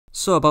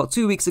So about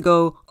 2 weeks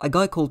ago, a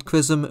guy called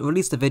Chrism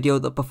released a video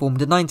that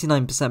performed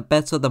 99%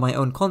 better than my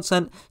own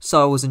content,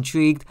 so I was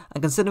intrigued,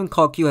 and considering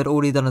KarQ had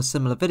already done a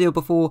similar video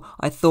before,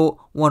 I thought,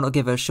 why not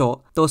give it a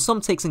shot? There were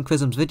some takes in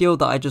Chrism's video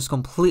that I just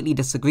completely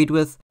disagreed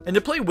with. And to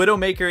play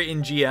Widowmaker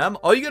in GM,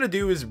 all you gotta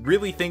do is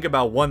really think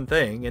about one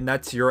thing, and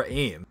that's your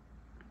aim.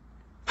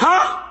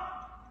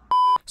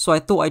 So I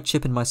thought I'd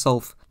chip in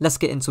myself. Let's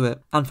get into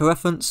it. And for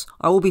reference,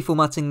 I will be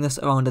formatting this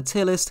around a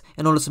tier list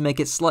in order to make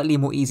it slightly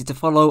more easy to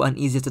follow and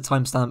easier to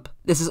timestamp.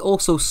 This is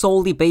also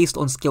solely based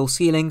on skill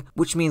ceiling,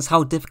 which means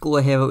how difficult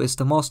a hero is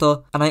to master,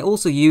 and I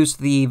also used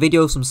the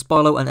videos from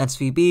Sparlow and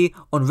SVB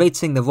on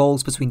rating the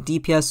roles between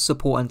DPS,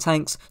 support and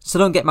tanks, so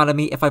don't get mad at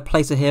me if I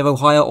place a hero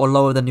higher or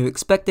lower than you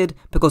expected,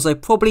 because I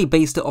probably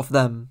based it off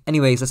them.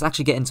 Anyways, let's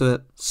actually get into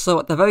it. So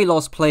at the very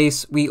last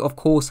place, we of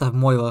course have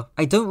Moira.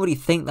 I don't really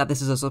think that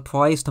this is a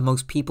surprise to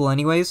most people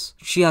anyways.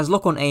 She has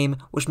lock on aim,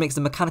 which makes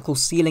the mechanical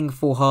ceiling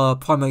for her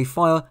primary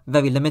fire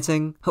very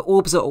limiting. Her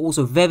orbs are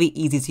also very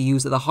easy to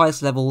use at the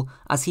highest level,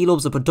 as heal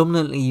orbs are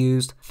predominantly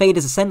used. Fade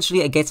is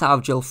essentially a get out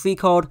of jail free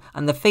card,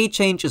 and the fade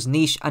change is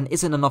niche and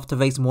isn't enough to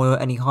raise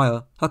Moira any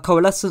higher. Her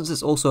coalescence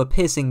is also a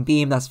piercing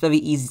beam that's very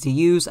easy to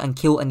use and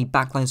kill any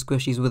backline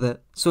squishies with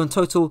it. So in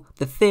total,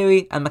 the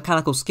theory and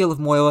mechanical skill of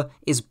Moira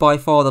is by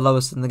far the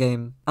lowest in the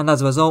game, and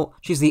as a result,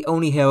 she's the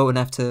only hero in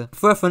F tier.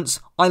 For reference,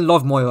 I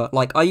love Moira.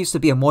 Like, I used to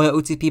be a Moira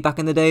OTP back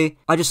in the day.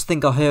 I just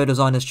think her hero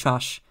design is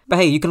trash. But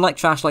hey, you can like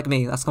trash like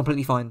me, that's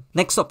completely fine.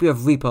 Next up we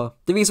have Reaper.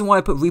 The reason why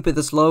I put Reaper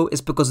this low is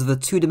because of the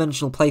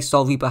two-dimensional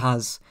playstyle Reaper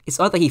has. It's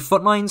either he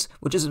frontlines,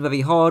 which isn't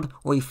very hard,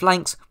 or he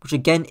flanks, which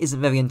again isn't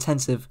very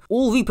intensive.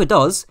 All Reaper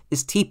does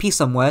is TP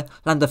somewhere,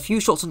 land a few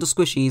shots onto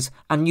squishies,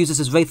 and uses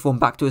his Wraith form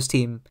back to his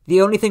team.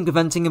 The only thing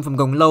preventing him from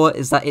going lower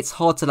is that it's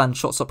hard to land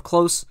shots up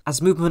close,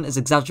 as movement is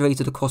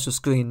exaggerated across your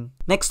screen.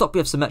 Next up we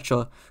have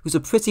Symmetra, who's a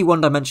pretty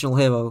one-dimensional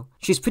hero.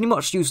 She's pretty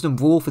much used in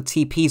Brawl for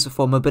TPs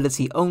for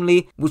mobility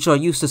only, which are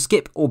used to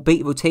skip or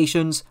bait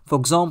rotations, for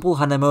example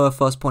Hanamura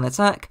first point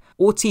attack,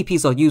 or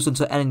TPs are used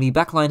onto enemy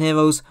backline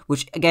heroes,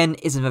 which again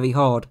isn't very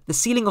hard. The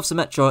ceiling of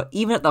Symmetra,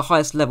 even at the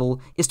highest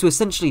level, is to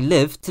essentially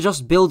live to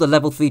just build a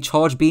level 3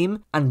 charge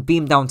beam and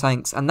beam down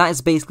tanks, and that is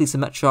basically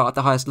Symmetra at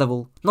the highest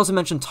level. Not to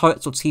mention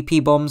turrets or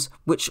TP bombs,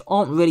 which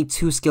aren't really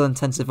too skill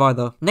intensive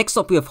either. Next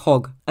up we have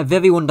Hog, a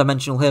very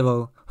one-dimensional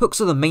hero. Hooks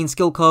are the main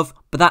skill curve,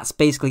 but that's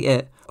basically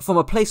it. From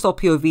a playstyle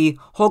POV,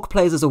 Hog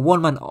plays as a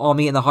one-man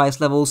army in the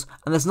highest levels,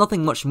 and there's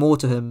nothing much more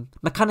to him.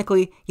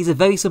 Mechanically, he's a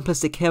very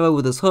simplistic hero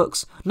with his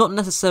hooks, not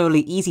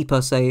necessarily easy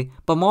per se,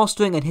 but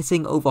mastering and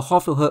hitting over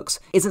half your hooks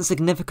isn't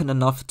significant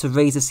enough to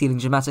raise the ceiling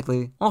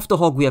dramatically. After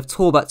Hog we have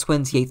Torb at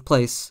 28th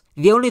place.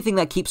 The only thing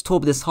that keeps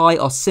Torb this high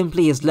are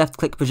simply his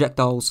left-click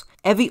projectiles.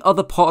 Every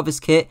other part of his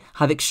kit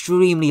have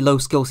extremely low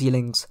skill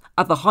ceilings.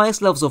 At the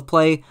highest levels of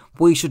play,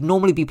 where you should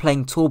normally be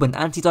playing Torb in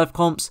anti-dive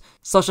comps,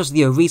 such as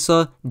the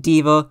Orisa,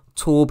 D.Va,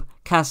 Torb,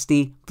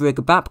 Casti,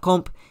 Brig, Bap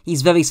comp,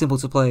 he's very simple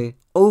to play.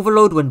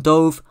 Overload when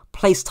dove,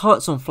 place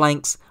turrets on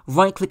flanks,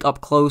 right-click up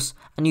close,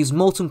 and use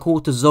Molten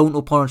Core to zone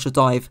or punish a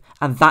dive,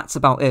 and that's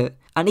about it.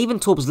 And even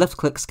Torb's left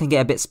clicks can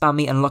get a bit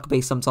spammy and luck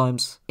based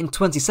sometimes. In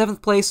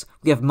 27th place,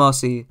 we have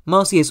Mercy.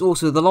 Mercy is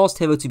also the last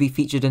hero to be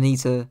featured in E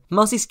tier.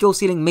 Mercy's skill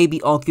ceiling may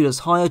be argued as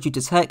higher due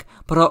to tech,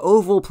 but her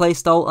overall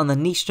playstyle and the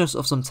nicheness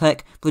of some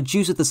tech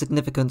reduces the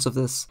significance of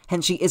this,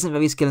 hence she isn't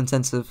very skill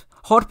intensive.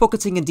 Hard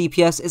pocketing in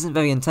DPS isn't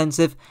very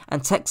intensive,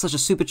 and tech such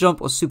as Super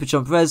Jump or Super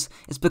Jump Res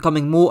is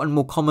becoming more and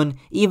more common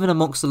even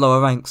amongst the lower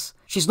ranks.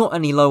 She's not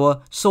any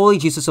lower, solely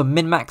due to some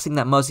min-maxing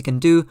that Mercy can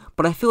do,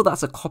 but I feel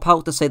that's a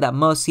cop-out to say that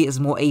Mercy is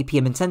more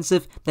APM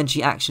intensive than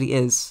she actually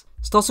is.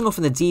 Starting off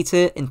in the D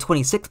tier, in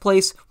 26th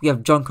place, we have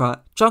Junkrat.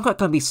 Junkrat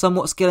can be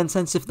somewhat skill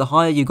intensive the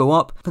higher you go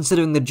up,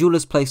 considering the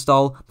duelist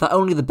playstyle that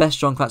only the best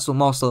Junkrats will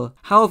master.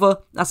 However,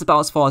 that's about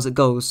as far as it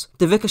goes.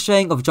 The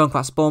ricocheting of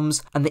Junkrat's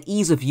bombs and the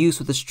ease of use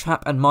with his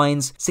trap and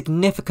mines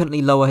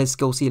significantly lower his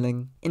skill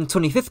ceiling. In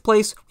 25th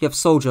place, we have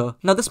Soldier.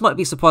 Now this might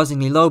be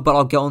surprisingly low, but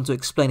I'll get on to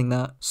explaining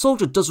that.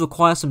 Soldier does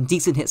require some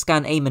decent hit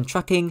scan aim and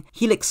tracking,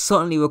 Helix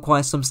certainly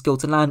requires some skill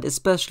to land,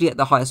 especially at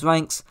the highest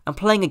ranks, and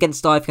playing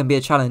against dive can be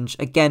a challenge,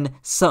 again,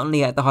 certainly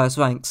at the highest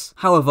ranks.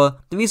 However,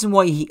 the reason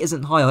why he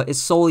isn't higher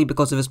is solely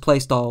because of his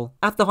playstyle.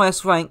 At the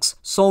highest ranks,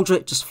 Soldier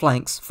just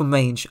flanks from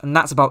range, and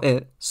that's about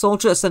it.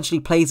 Soldier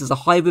essentially plays as a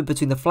hybrid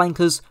between the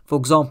flankers, for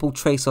example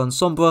Tracer and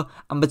Sombra,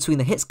 and between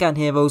the hit scan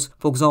heroes,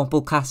 for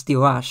example Casti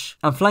or Ashe.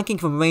 And flanking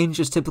from range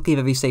is typically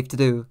very safe to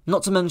do.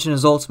 Not to mention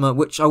his ultimate,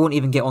 which I won't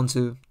even get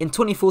onto. In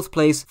 24th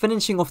place,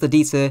 finishing off the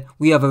D tier,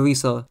 we have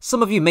Orisa.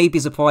 Some of you may be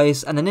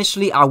surprised, and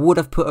initially I would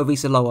have put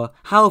Orisa lower.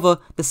 However,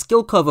 the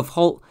skill curve of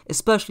Halt,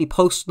 especially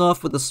post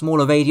nerf with the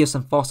smaller radius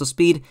and faster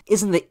speed,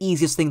 isn't the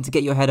easiest thing to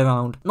get your head around.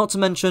 around. Not to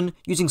mention,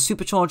 using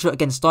Supercharger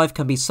against dive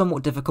can be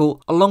somewhat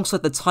difficult,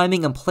 alongside the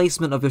timing and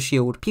placement of your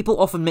shield. People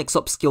often mix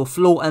up skill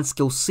floor and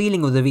skill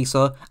ceiling with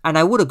Orisa, and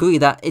I would agree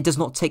that it does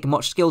not take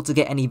much skill to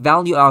get any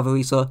value out of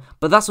Orisa,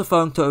 but that's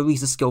referring to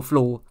Orisa's skill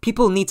floor.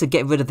 People need to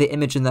get rid of the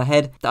image in their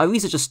head that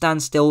Orisa just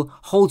stands still,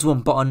 holds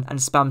one button, and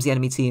spams the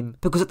enemy team,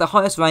 because at the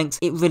highest ranked,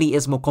 it really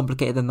is more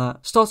complicated than that.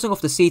 Starting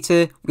off the C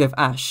tier, we have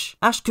Ashe.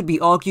 Ashe could be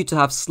argued to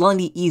have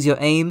slightly easier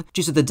aim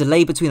due to the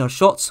delay between her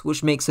shots,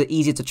 which makes her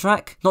easier to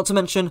track. Not to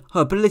mention,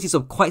 her abilities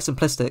are quite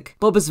simplistic.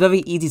 Bob is very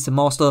easy to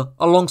master,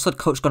 alongside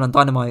Coach Gun and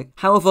Dynamite.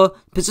 However,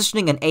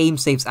 positioning and aim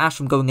saves Ashe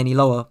from going any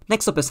lower.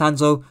 Next up is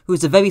Hanzo, who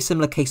is a very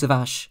similar case of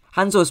Ashe.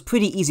 Hanzo has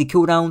pretty easy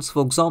cooldowns.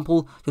 For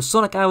example, your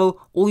Sonic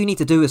Arrow, all you need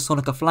to do is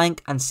Sonic a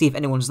flank and see if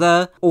anyone's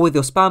there, or with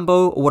your Spam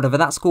Bow, or whatever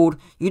that's called,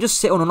 you just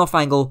sit on an off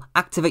angle,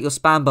 activate your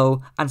Spam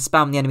Bow, and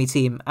spam the enemy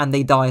team, and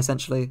they die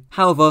essentially.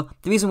 However,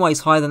 the reason why he's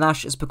higher than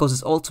Ashe is because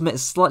his ultimate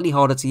is slightly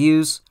harder to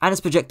use, and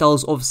his projectile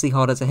is obviously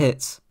harder to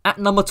hit. At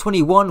number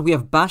 21, we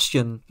have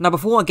Bastion. Now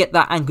before I get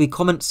that angry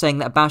comment saying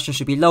that Bastion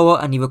should be lower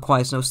and he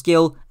requires no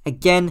skill,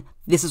 again,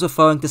 this is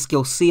referring to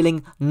skill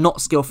ceiling,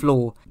 not skill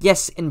floor.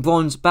 Yes, in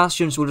bronze,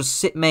 Bastions will just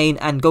sit main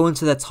and go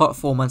into their top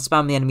form and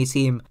spam the enemy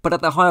team, but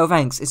at the higher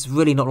ranks, it's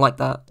really not like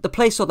that. The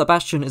playstyle that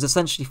Bastion is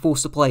essentially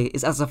forced to play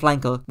is as a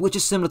flanker, which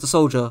is similar to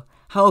Soldier.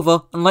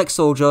 However, unlike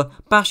Soldier,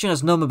 Bastion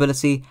has no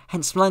mobility,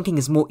 hence flanking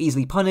is more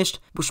easily punished,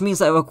 which means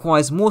that it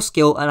requires more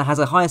skill and it has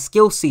a higher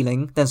skill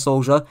ceiling than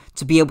Soldier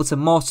to be able to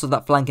master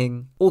that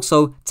flanking.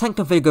 Also, tank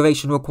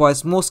configuration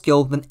requires more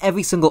skill than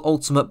every single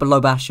ultimate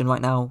below Bastion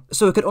right now.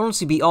 So it could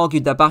honestly be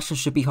argued that Bastion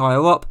should be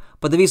higher up,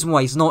 but the reason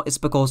why he's not is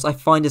because I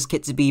find this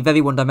kit to be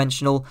very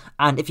one-dimensional,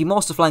 and if you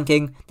master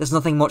flanking, there's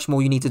nothing much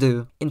more you need to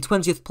do. In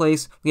 20th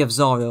place, we have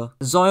Zarya.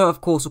 Zarya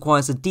of course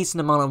requires a decent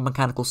amount of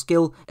mechanical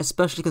skill,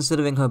 especially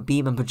considering her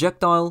beam and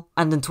projectile,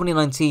 and in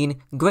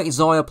 2019, great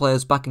Zarya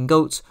players back in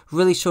GOAT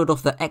really showed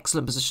off their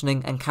excellent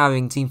positioning and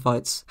carrying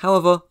teamfights.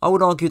 However, I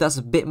would argue that's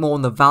a bit more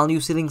on the value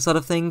ceiling side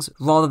of things,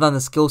 rather than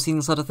the skill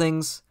ceiling side of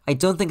things. I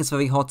don't think it's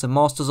very hard to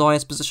master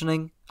Zarya's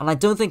positioning, and I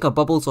don't think her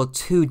bubbles are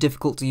too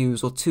difficult to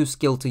use or too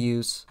skilled to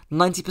use.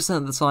 90%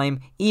 of the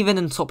time, even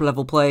in top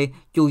level play,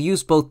 you'll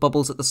use both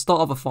bubbles at the start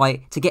of a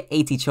fight to get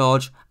 80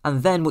 charge,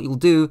 and then what you'll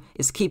do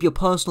is keep your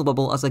personal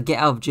bubble as a get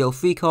out of jail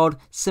free card,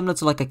 similar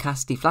to like a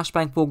Cassidy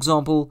flashbang for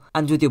example,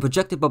 and with your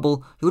projected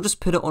bubble, you'll just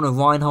put it on a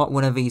Reinhardt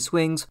whenever he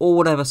swings, or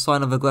whatever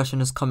sign of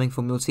aggression is coming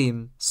from your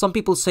team. Some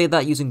people say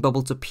that using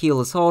bubble to peel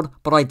is hard,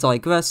 but I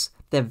digress.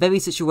 They're very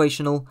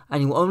situational,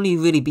 and you'll only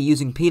really be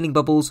using peeling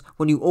bubbles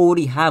when you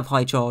already have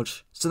high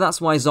charge. So that's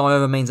why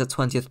Zarya remains at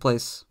 20th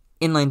place.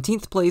 In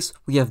 19th place,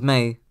 we have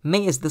Mei.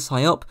 Mei is this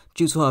high up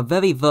due to her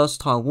very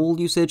versatile wall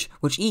usage,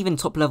 which even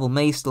top level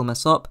Mei still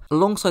mess up,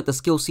 alongside the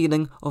skill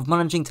ceiling of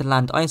managing to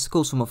land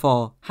icicles from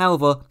afar.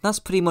 However, that's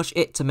pretty much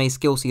it to Mei's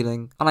skill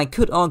ceiling, and I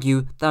could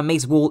argue that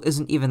Mei's wall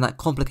isn't even that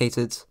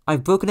complicated.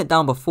 I've broken it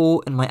down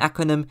before in my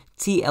acronym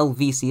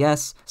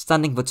TLVCS,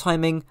 standing for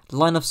timing,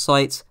 line of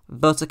sight,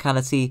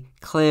 verticality,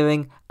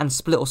 clearing, and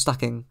split or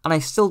stacking, and I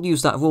still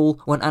use that rule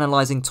when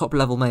analysing top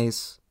level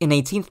Meis. In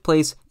 18th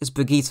place is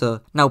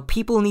Brigitte. Now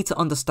people need to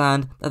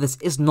understand that this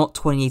is not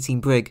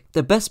 2018 Brig.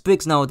 The best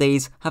Brigs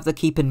nowadays have to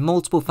keep in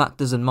multiple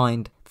factors in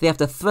mind. They have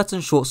to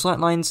threaten short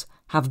sightlines,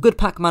 have good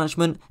pack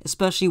management,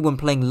 especially when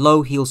playing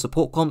low heal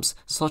support comps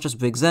such as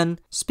Brig Zen.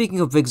 Speaking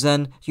of Brig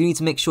Zen, you need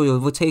to make sure your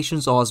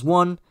rotations are as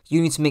one,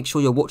 you need to make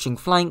sure you're watching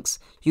flanks,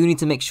 you need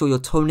to make sure you're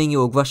toning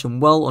your aggression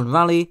well on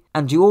rally,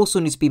 and you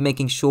also need to be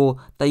making sure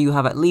that you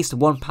have at least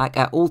one pack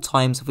at all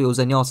times for your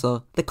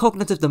Zenyatta. The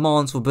cognitive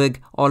demands for Brig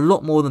are a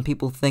lot more than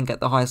people think at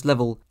the highest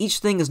level. Each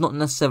thing is not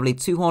necessarily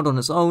too hard on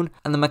its own,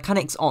 and the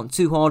mechanics aren't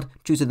too hard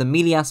due to the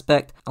melee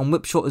aspect, and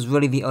whip shot is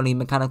really the only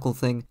mechanical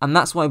thing, and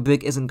that's why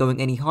Brig isn't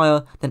going any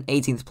higher than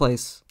 18th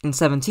place. In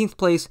 17th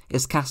place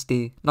is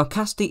Cassidy. Now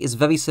Cassidy is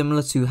very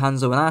similar to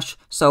Hanzo and Ashe,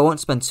 so I won't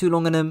spend too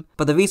long on him,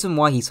 but the reason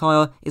why he's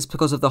higher is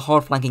because of the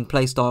hard flanking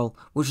playstyle,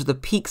 which is the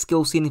peak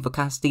skill ceiling for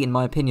Cassidy in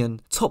my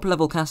opinion. Top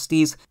level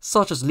Cassidys,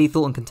 such as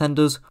Lethal and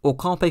Contenders, or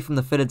Carpe from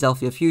the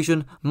Philadelphia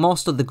Fusion,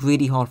 master the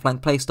greedy hard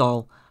flank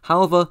playstyle.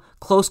 However,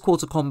 close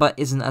quarter combat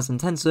isn't as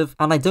intensive,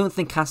 and I don't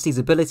think Cassidy's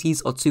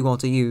abilities are too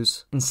hard to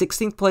use. In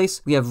 16th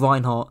place, we have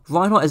Reinhardt.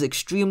 Reinhardt is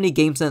extremely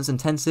game sense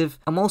intensive,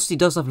 and whilst he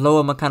does have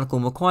lower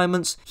mechanical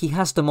requirements, he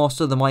has to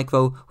master the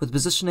micro with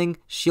positioning,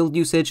 shield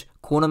usage,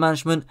 corner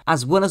management,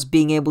 as well as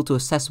being able to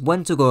assess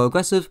when to go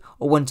aggressive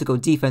or when to go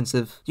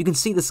defensive. You can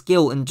see the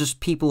skill in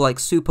just people like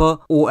Super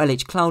or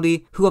LH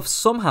Cloudy, who have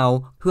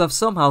somehow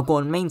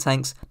gotten main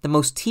tanks the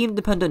most team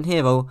dependent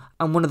hero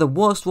and one of the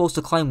worst walls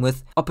to climb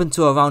with up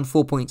until around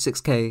 4.0.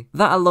 1.6k.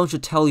 That alone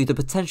should tell you the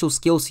potential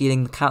skill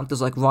ceiling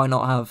characters like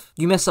Reinhardt have.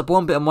 You mess up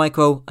one bit of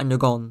micro and you're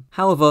gone.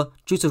 However,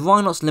 due to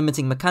Reinhardt's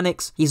limiting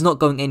mechanics, he's not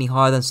going any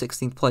higher than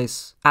 16th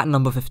place. At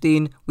number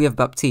 15, we have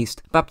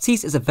Baptiste.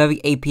 Baptiste is a very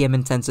APM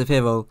intensive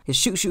hero. His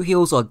shoot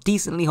heals are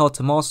decently hard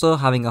to master,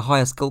 having a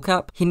higher skill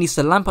cap. He needs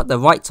to lamp at the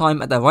right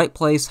time at the right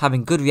place,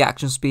 having good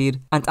reaction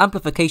speed, and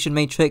amplification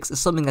matrix is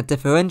something that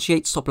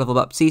differentiates top level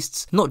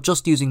Baptistes, not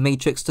just using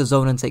matrix to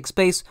zone and take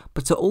space,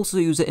 but to also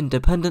use it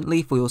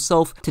independently for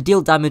yourself to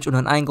deal damage on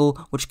an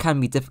angle, which can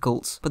be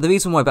difficult. But the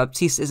reason why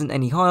Baptiste isn't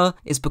any higher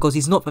is because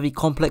he's not very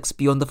complex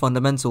beyond the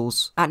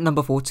fundamentals. At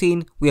number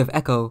 14, we have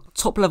Echo.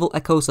 Top level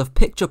Echoes have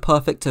picture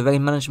perfect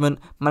terrain management,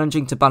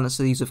 managing to balance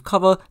the use of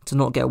cover to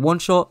not get one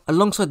shot,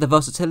 alongside the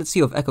versatility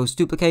of Echo's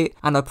duplicate,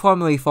 and her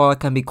primary fire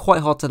can be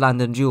quite hard to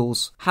land in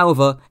duels.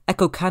 However,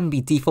 Echo can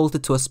be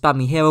defaulted to a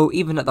spammy hero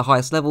even at the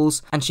highest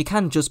levels, and she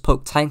can just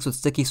poke tanks with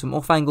stickies from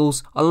off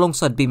angles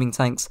alongside beaming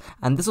tanks,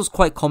 and this was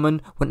quite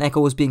common when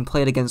Echo was being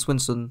played against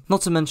Winston.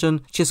 Not to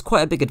mention, she has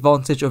quite a big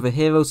advantage over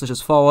heroes such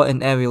as Pharah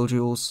in aerial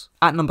duels.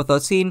 At number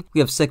 13, we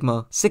have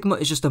Sigma. Sigma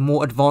is just a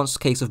more advanced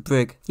case of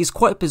Brig. He's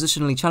quite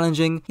positionally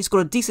challenging, he's got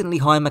a decently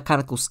high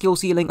mechanical skill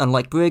ceiling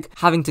unlike Brig,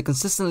 having to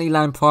consistently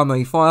land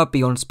primary fire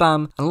beyond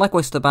spam, and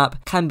likewise the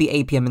map can be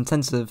APM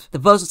intensive. The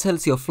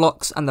versatility of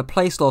Flux and the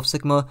playstyle of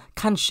Sigma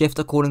can shift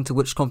according to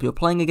which comp you're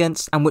playing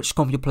against and which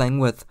comp you're playing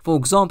with. For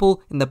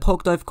example, in the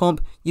poke dive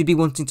comp, you'd be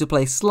wanting to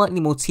play slightly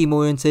more team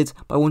oriented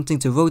by wanting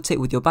to rotate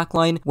with your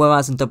backline,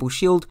 whereas in double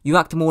shield, you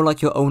act more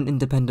like your own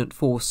independent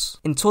force.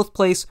 In 12th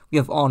place, we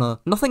have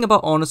Ana. Nothing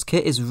about Ana's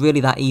kit is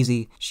really that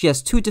easy. She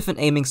has two different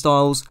aiming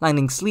styles,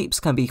 landing sleeps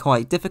can be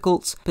quite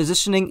difficult,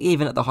 positioning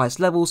even at the highest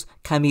levels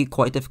can be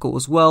quite difficult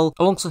as well,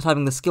 alongside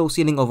having the skill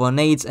ceiling of her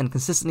nades and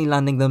consistently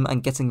landing them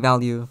and getting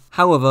value.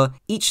 However,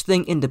 each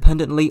thing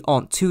independently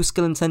aren't too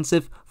skill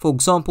intensive. For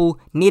example,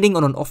 nading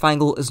on an off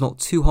angle is not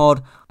too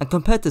hard, and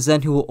compared to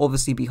Zen, who will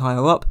obviously be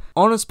higher up,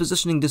 Ana's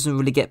positioning doesn't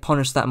really get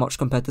punished that much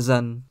compared to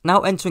Zen.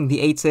 Now entering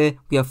the A tier,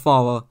 we have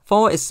Pharah.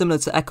 Pharah is similar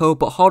to Echo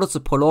but harder to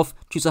pull off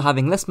due to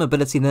having less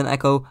mobility than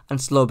Echo and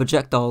slower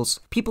projectiles.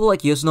 People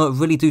like Yuzna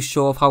really do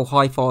show off how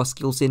high Pharah's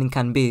skill ceiling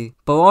can be.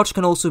 Barrage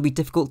can also be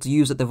difficult to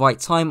use at the right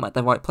time at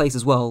the right place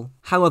as well.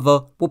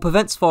 However, what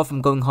prevents Pharah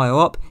from going higher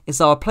up is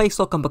that our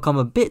playstyle can become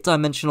a bit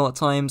dimensional at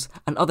times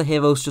and other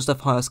heroes just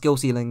have higher skill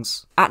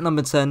ceilings. At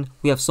number 10,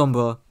 we have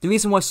Sombra. The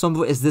reason why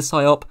Sombra is this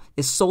high up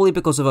is solely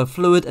because of her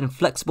fluid and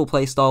flexible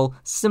playstyle,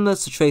 similar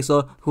to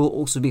Tracer, who will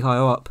also be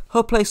higher up.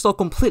 Her playstyle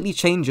completely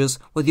changes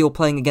whether you're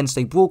playing against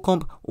a brawl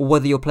comp, or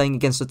whether you're playing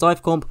against a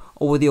dive comp,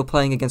 or whether you're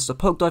playing against a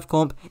poke dive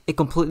comp. It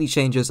completely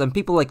changes, and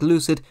people like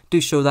Lucid do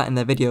show that in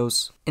their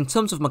videos. In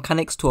terms of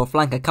mechanics to her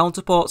flanker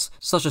counterparts,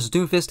 such as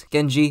Doomfist,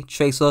 Genji,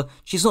 Tracer,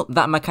 she's not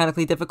that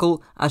mechanically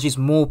difficult, as she's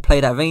more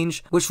played at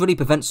range, which really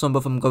prevents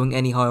Sombra from going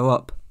any higher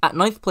up. At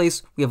 9th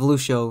place, we have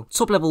Lucio.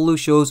 Top level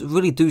Lucios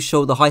really do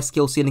show the high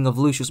skill ceiling of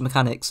Lucio's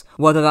mechanics,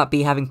 whether that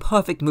be having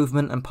perfect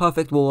movement and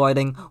perfect wall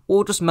riding,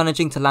 or just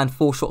managing to land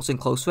 4 shots in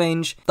close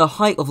range. The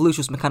height of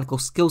Lucio's mechanical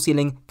skill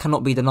ceiling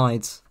cannot be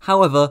denied.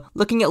 However,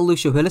 looking at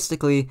Lucio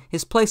holistically,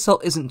 his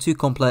playstyle isn't too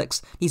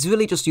complex. He's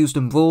really just used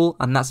in Brawl,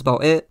 and that's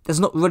about it. There's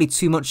not really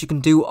too much you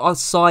can do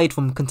aside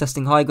from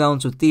contesting high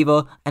grounds with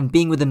D.Va and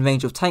being within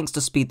range of tanks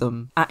to speed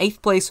them. At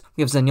 8th place,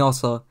 we have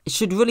Zenyatta. It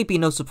should really be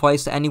no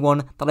surprise to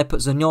anyone that I put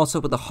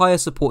Zenyatta with a higher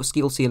support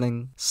skill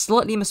ceiling.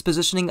 Slightly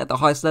mispositioning at the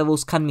highest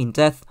levels can mean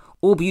death.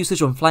 Orb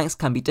usage on flanks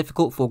can be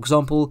difficult, for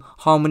example,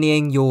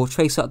 harmonying your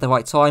Tracer at the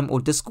right time or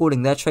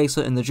discording their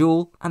Tracer in the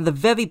duel, and the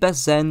very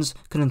best Zens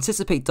can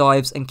anticipate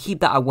dives and keep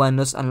that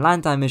awareness and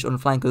land damage on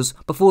flankers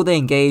before they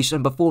engaged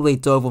and before they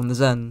dove on the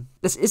Zen.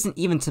 This isn't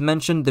even to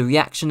mention the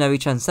reactionary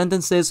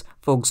transcendences,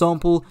 for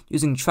example,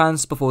 using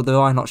Trance before the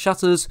Reinhardt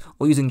shatters,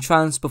 or using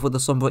Trance before the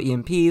Sombra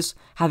EMPs,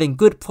 having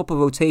good proper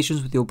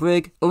rotations with your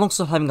Brig,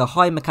 alongside having a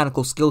high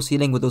mechanical skill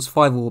ceiling with those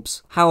 5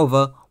 orbs.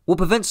 However, what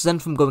prevents Zen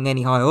from going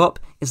any higher up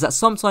is that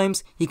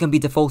sometimes he can be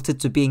defaulted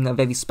to being a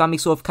very spammy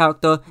sort of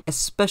character,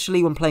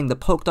 especially when playing the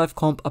poke dive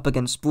comp up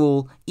against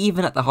Brawl,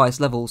 even at the highest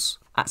levels.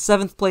 At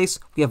 7th place,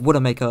 we have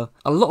Widowmaker.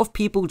 A lot of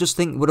people just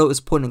think Widow is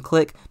point and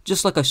click,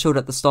 just like I showed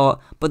at the start,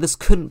 but this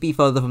couldn't be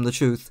further from the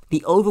truth.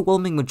 The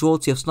overwhelming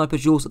majority of sniper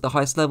duels at the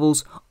highest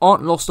levels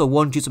aren't lost or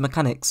won due to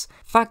mechanics.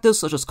 Factors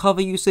such as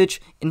cover usage,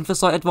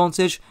 infosight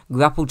advantage,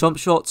 grapple jump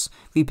shots,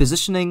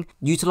 repositioning,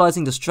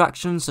 utilizing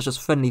distractions such as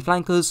friendly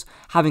flankers,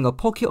 having a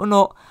pocket or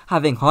not,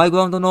 having high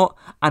ground or not,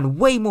 and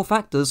way more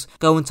factors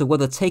go into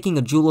whether taking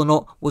a duel or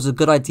not was a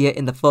good idea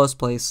in the first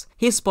place.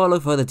 Here's Spyro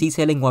further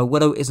detailing why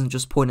Widow isn't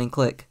just point and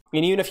click.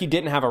 And even if you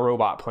didn't have a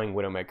robot playing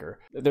Widowmaker,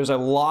 there's a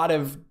lot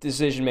of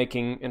decision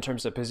making in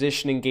terms of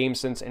positioning, game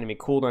sense, enemy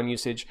cooldown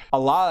usage. A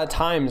lot of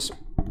times,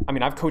 I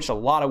mean, I've coached a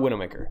lot of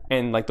Widowmaker,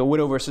 and like the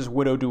Widow versus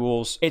Widow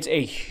duels, it's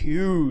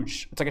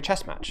like a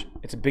chess match.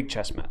 It's a big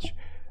chess match.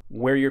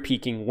 where you're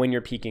peeking, when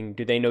you're peeking.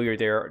 Do they know you're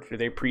there? Do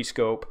they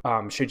pre-scope?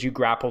 Should you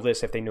grapple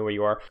this if they know where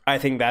you are? I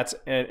think that's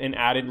an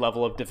added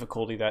level of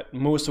difficulty that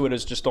most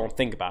widows just don't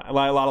think about. A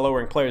lot of low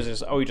rank players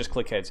is, oh, you just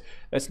click heads.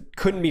 That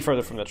couldn't be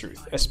further from the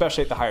truth,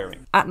 especially at the higher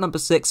rank. At number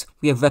 6,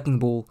 we have Wrecking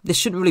Ball. This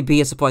shouldn't really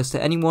be a surprise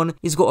to anyone.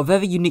 He's got a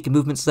very unique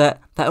movement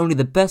set that only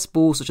the best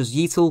balls such as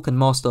Yeetle can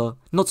master.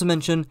 Not to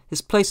mention,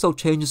 his playstyle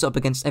changes up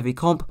against every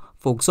comp.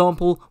 For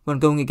example, when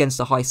going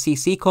against a high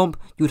CC comp,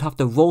 you would have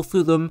to roll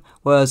through them,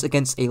 whereas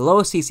against a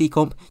lower CC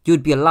comp, you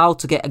would be allowed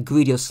to get a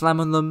greedier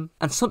slam on them.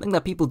 And something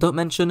that people don't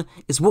mention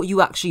is what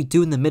you actually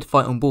do in the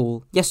mid-fight on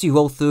Ball. Yes, you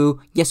roll through,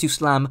 yes, you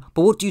slam,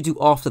 but what do you do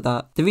after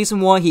that? The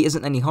reason why he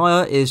isn't any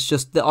higher is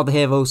just the other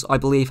heroes, I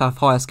believe, have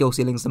higher skill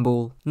ceilings than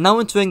Ball. Now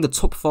entering the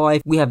top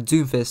 5, we have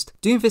Doomfist.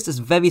 Doomfist is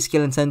very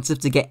skill intensive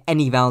to get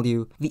any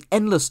value. The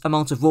endless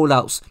amount of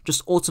rollouts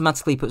just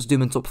automatically puts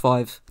Doom in top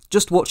 5.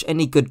 Just watch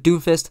any good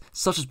Doomfist,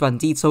 such as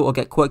Bandito or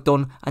Get Quirked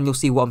On, and you'll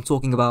see what I'm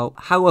talking about.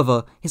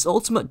 However, his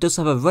ultimate does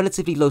have a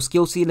relatively low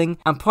skill ceiling,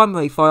 and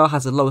Primary Fire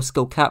has a lower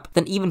skill cap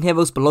than even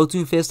heroes below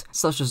Doomfist,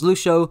 such as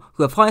Lucio,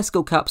 who have higher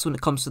skill caps when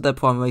it comes to their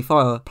Primary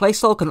Fire.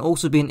 Playstyle can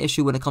also be an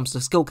issue when it comes to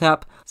skill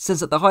cap,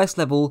 since at the highest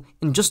level,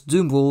 in just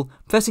Doom Brawl,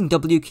 pressing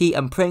W key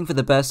and praying for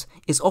the best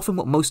is often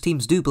what most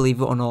teams do, believe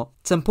it or not.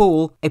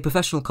 Temporal, a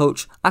professional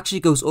coach,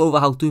 actually goes over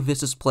how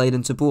Doomfist is played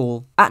into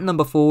Brawl. At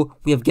number 4,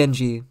 we have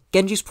Genji.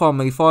 Genji's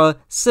Primary Fire,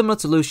 similar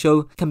to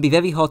Lucio, can be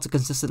very hard to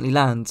consistently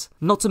land.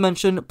 Not to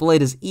mention,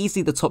 Blade is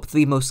easily the top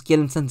 3 most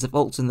skill-intensive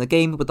ults in the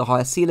game with the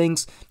highest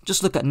ceilings.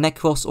 Just look at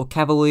Necros or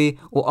Cavalry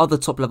or other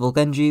top-level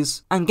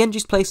Genjis. And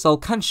Genji's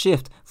playstyle can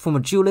shift from a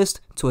duelist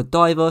to a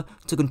diver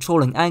to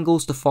controlling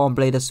angles to farm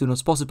Blade as soon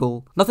as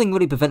possible. Nothing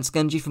really prevents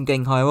Genji from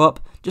getting higher up,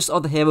 just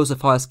other heroes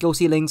have higher skill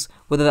ceilings,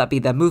 whether that be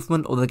their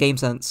movement or their game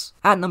sense.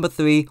 At number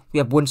 3, we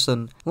have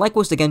Winston.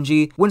 Likewise to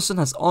Genji, Winston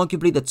has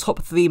arguably the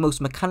top 3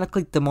 most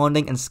mechanically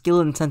demanding and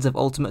skill-intensive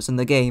ultimates in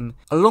the game,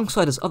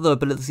 alongside his other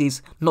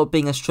abilities not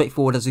being as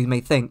straightforward as you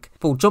may think.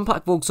 For jump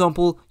hack, for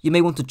example, you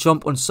may want to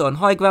jump on certain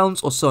high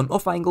grounds or certain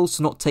off angles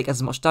to not take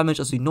as much damage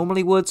as you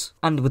normally would,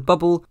 and with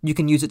Bubble, you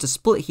can use it to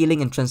split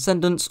healing and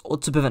Transcendence or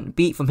to prevent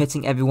Beat from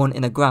hitting everyone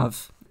in a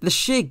grav. The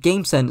sheer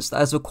game sense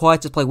that is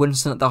required to play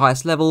Winston at the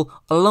highest level,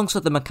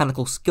 alongside the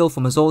mechanical skill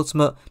from his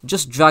ultimate,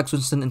 just drags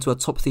Winston into a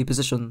top 3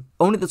 position.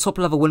 Only the top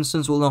level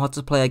Winstons will know how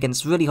to play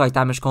against really high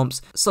damage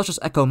comps, such as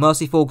Echo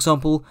Mercy for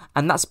example,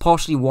 and that's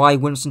partially why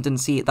Winston didn't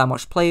see it that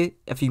much play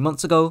a few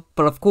months ago.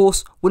 But of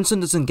course, Winston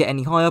doesn't get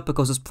any higher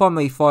because his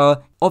Primary Fire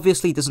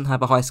obviously doesn't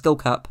have a high skill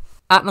cap.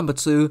 At number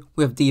 2,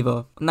 we have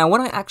D.Va. Now,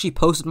 when I actually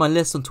posted my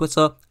list on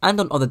Twitter and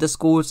on other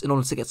Discords in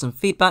order to get some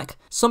feedback,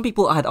 some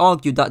people had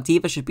argued that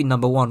D.Va should be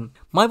number 1.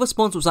 My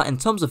response was that in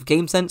terms of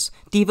game sense,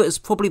 D.Va is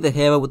probably the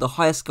hero with the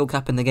highest skill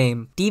cap in the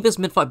game. D.Va's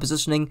mid-fight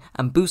positioning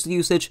and booster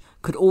usage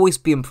could always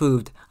be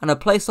improved, and her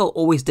playstyle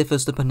always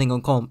differs depending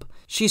on comp.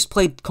 She's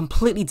played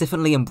completely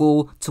differently in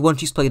Brawl to when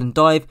she's played in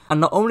Dive,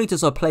 and not only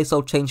does her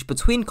playstyle change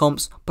between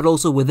comps, but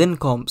also within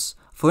comps.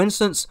 For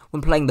instance,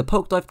 when playing the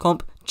Poke Dive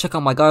comp, check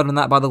out my guide on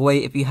that by the way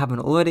if you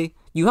haven't already,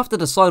 you have to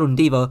decide on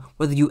D.Va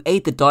whether you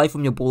aid the dive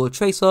from your Brawler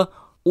Tracer,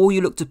 or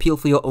you look to peel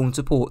for your own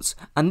supports,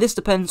 and this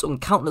depends on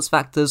countless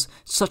factors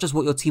such as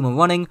what your team are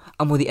running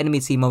and what the enemy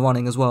team are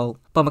running as well.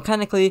 But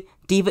mechanically,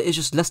 D.Va is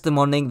just less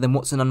demanding than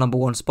what's in a number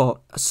 1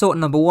 spot. So at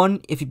number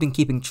 1, if you've been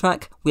keeping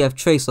track, we have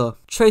Tracer.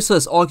 Tracer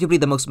is arguably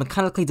the most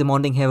mechanically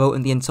demanding hero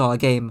in the entire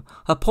game.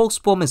 Her Pulse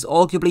Bomb is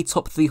arguably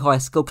top 3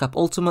 highest skill cap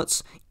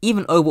ultimates.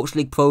 Even Overwatch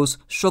League pros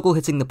struggle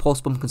hitting the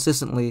Pulse Bomb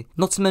consistently.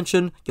 Not to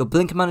mention your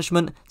blink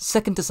management,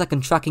 second to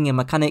second tracking and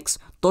mechanics,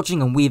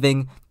 dodging and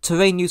weaving,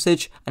 terrain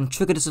usage, and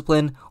trigger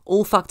discipline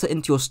all factor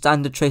into your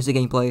standard Tracer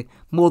gameplay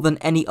more than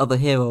any other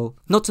hero.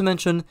 Not to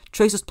mention,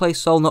 Tracer's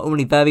playstyle not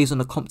only varies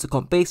on a comp to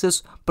comp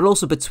basis, but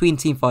also between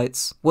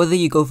teamfights. Whether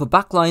you go for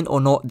backline or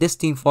not this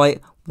teamfight,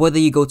 whether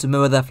you go to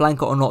mirror their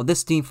flanker or not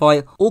this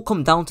teamfight, all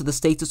come down to the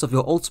status of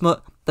your ultimate,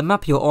 the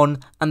map you're on,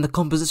 and the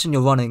composition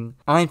you're running.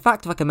 I in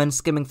fact recommend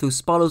skimming through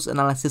Sparrow's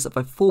analysis of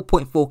a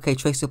 4.4k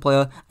Tracer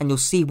player and you'll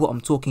see what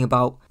I'm talking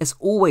about. It's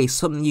always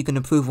something you can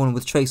improve on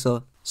with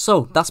Tracer.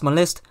 So, that's my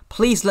list.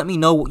 Please let me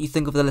know what you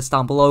think of the list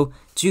down below.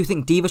 Do you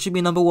think D.Va should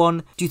be number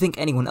 1? Do you think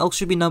anyone else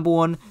should be number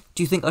 1?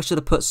 Do you think I should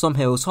have put some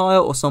heroes higher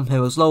or some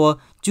heroes lower?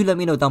 Do let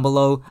me know down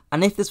below.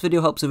 And if this video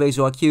helps to raise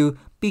your IQ,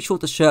 be sure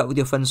to share it with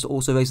your friends to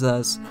also raise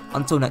theirs.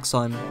 Until next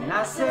time. And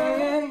I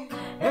say,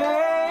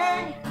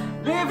 hey,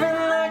 living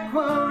like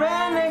we're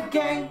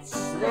renegades.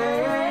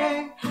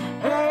 Hey,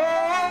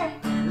 hey,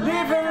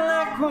 living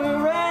like we're